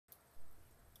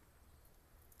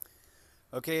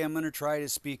Okay, I'm going to try to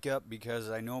speak up because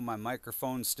I know my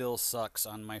microphone still sucks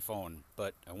on my phone,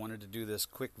 but I wanted to do this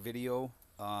quick video.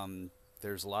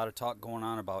 There's a lot of talk going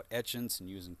on about etchants and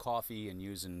using coffee and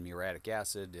using muriatic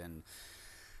acid and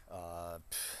uh,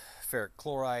 ferric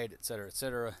chloride, etc.,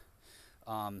 etc.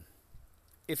 Um,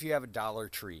 if you have a Dollar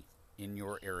Tree in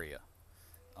your area,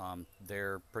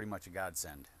 they're pretty much a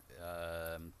godsend.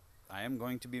 I am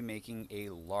going to be making a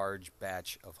large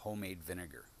batch of homemade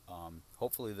vinegar.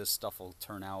 Hopefully, this stuff will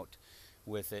turn out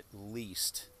with at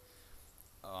least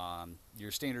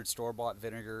your standard store bought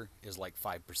vinegar is like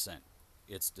 5%.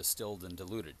 It's distilled and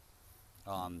diluted.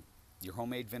 Um, your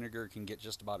homemade vinegar can get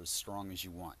just about as strong as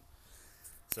you want.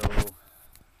 So,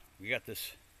 we got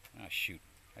this. Oh, shoot.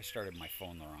 I started my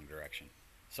phone the wrong direction.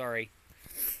 Sorry.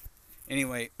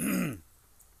 Anyway,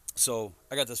 so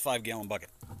I got this 5 gallon bucket.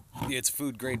 It's a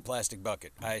food grade plastic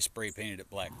bucket. I spray painted it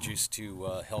black just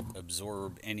to help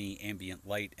absorb any ambient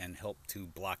light and help to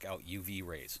block out UV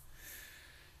rays.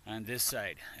 On this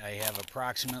side, I have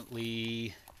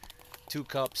approximately 2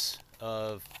 cups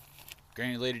of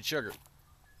granulated sugar.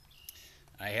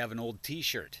 I have an old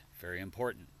t-shirt, very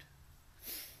important.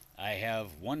 I have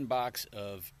 1 box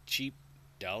of cheap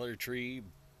Dollar Tree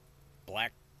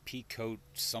black peacoat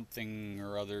something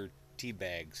or other tea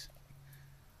bags.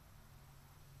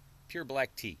 Pure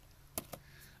black tea.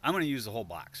 I'm going to use the whole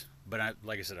box, but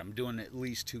like I said, I'm doing at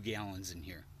least 2 gallons in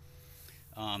here.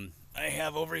 I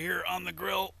have over here on the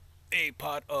grill a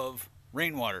pot of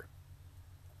rainwater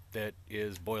that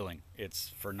is boiling.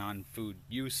 It's for non-food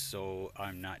use, so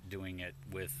I'm not doing it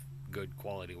with good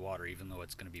quality water, even though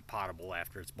it's going to be potable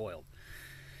after it's boiled.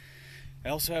 I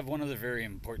also have one other very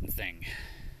important thing.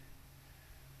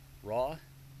 Raw,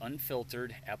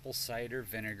 unfiltered apple cider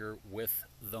vinegar with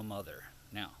the mother.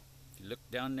 Now, if you look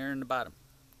down there in the bottom,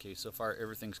 okay, so far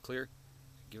everything's clear.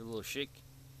 Give it a little shake.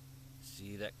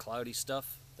 See that cloudy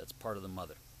stuff? That's part of the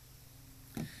mother.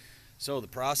 So the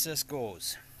process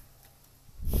goes.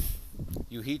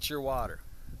 You heat your water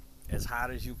as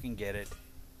hot as you can get it.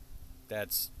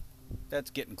 That's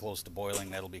getting close to boiling.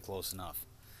 That'll be close enough.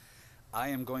 I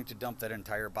am going to dump that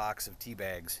entire box of tea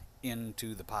bags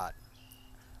into the pot.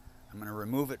 I'm going to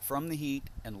remove it from the heat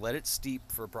and let it steep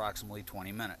for approximately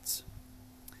 20 minutes.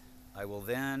 I will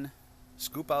then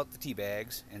scoop out the tea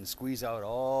bags and squeeze out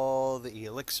all the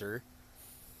elixir,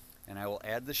 and I will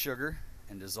add the sugar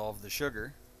and dissolve the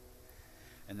sugar,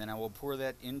 and then I will pour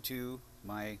that into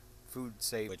my food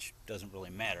safe, which doesn't really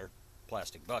matter,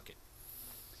 plastic bucket.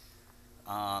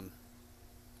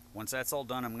 Once that's all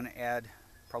done, I'm going to add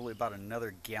probably about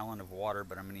another gallon of water,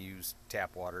 but I'm going to use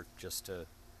tap water just to,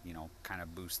 kind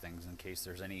of boost things in case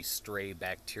there's any stray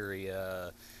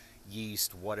bacteria,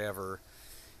 yeast, whatever,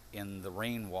 in the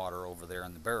rainwater over there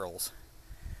in the barrels.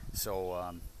 So,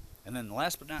 and then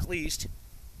last but not least,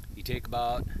 you take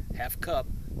about half a cup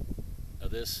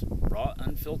of this raw,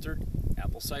 unfiltered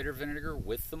apple cider vinegar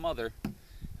with the mother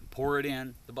and pour it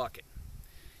in the bucket.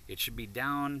 It should be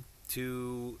down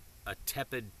to a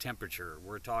tepid temperature.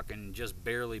 We're talking just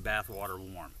barely bathwater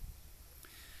warm.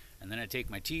 And then I take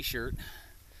my t-shirt,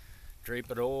 drape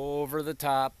it over the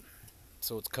top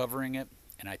so it's covering it,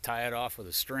 and I tie it off with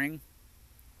a string.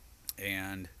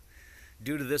 And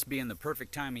due to this being the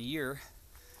perfect time of year,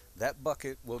 that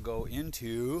bucket will go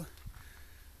into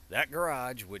that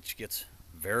garage, which gets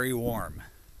very warm.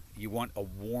 You want a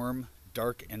warm,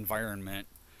 dark environment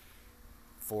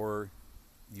for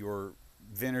your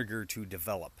vinegar to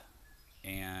develop.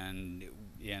 And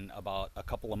in about a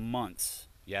couple of months,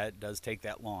 yeah, it does take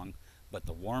that long, but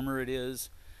the warmer it is,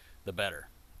 the better.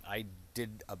 I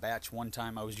did a batch one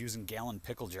time. I was using gallon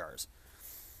pickle jars,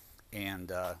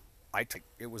 and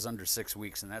it was under 6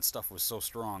 weeks, and that stuff was so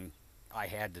strong I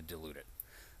had to dilute it.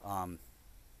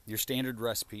 Your standard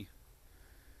recipe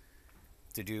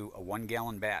to do a 1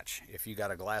 gallon batch, if you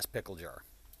got a glass pickle jar,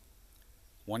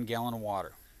 1 gallon of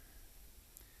water,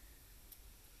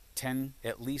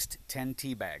 at least 10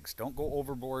 tea bags. Don't go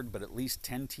overboard, but at least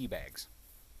 10 tea bags.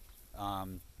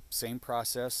 Same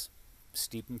process.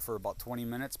 Steep them for about 20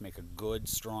 minutes. Make a good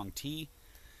strong tea.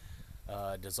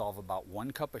 Dissolve about 1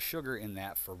 cup of sugar in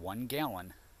that for 1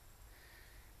 gallon.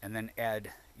 And then add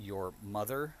your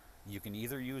mother. You can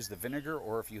either use the vinegar,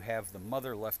 or if you have the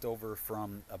mother left over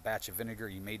from a batch of vinegar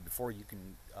you made before, you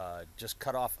can just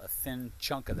cut off a thin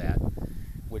chunk of that,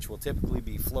 which will typically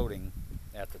be floating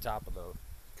at the top of the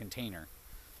container,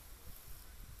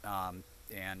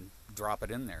 and drop it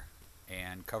in there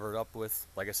and cover it up with,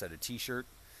 like I said, a t-shirt.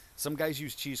 Some guys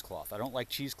use cheesecloth. I don't like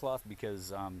cheesecloth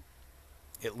because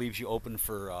it leaves you open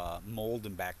for mold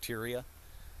and bacteria,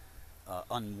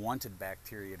 unwanted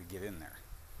bacteria to get in there.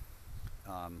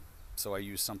 so I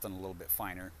use something a little bit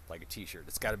finer, like a t-shirt.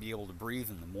 It's got to be able to breathe,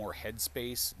 and the more head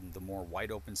space, the more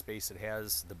wide open space it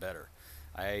has, the better.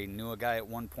 I knew a guy at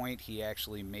one point, he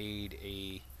actually made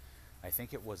I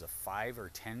think it was a 5 or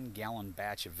 10 gallon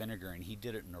batch of vinegar, and he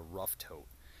did it in a rough tote.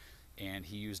 And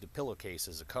he used a pillowcase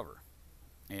as a cover.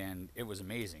 And it was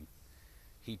amazing.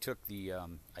 He took the,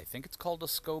 I think it's called a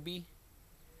SCOBY,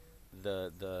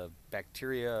 the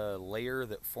bacteria layer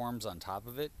that forms on top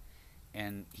of it,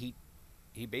 and he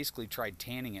basically tried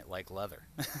tanning it like leather.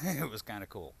 It was kind of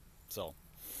cool. So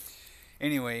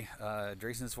anyway,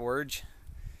 Drayson's Forge,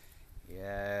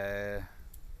 yeah,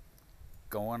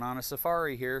 going on a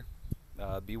safari here.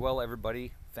 Be well,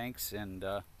 everybody. Thanks, and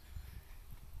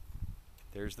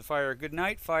there's the fire. Good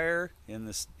night, fire, in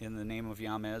the name of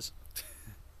Yamez.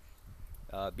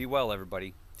 Be well,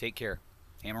 everybody. Take care.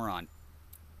 Hammer on.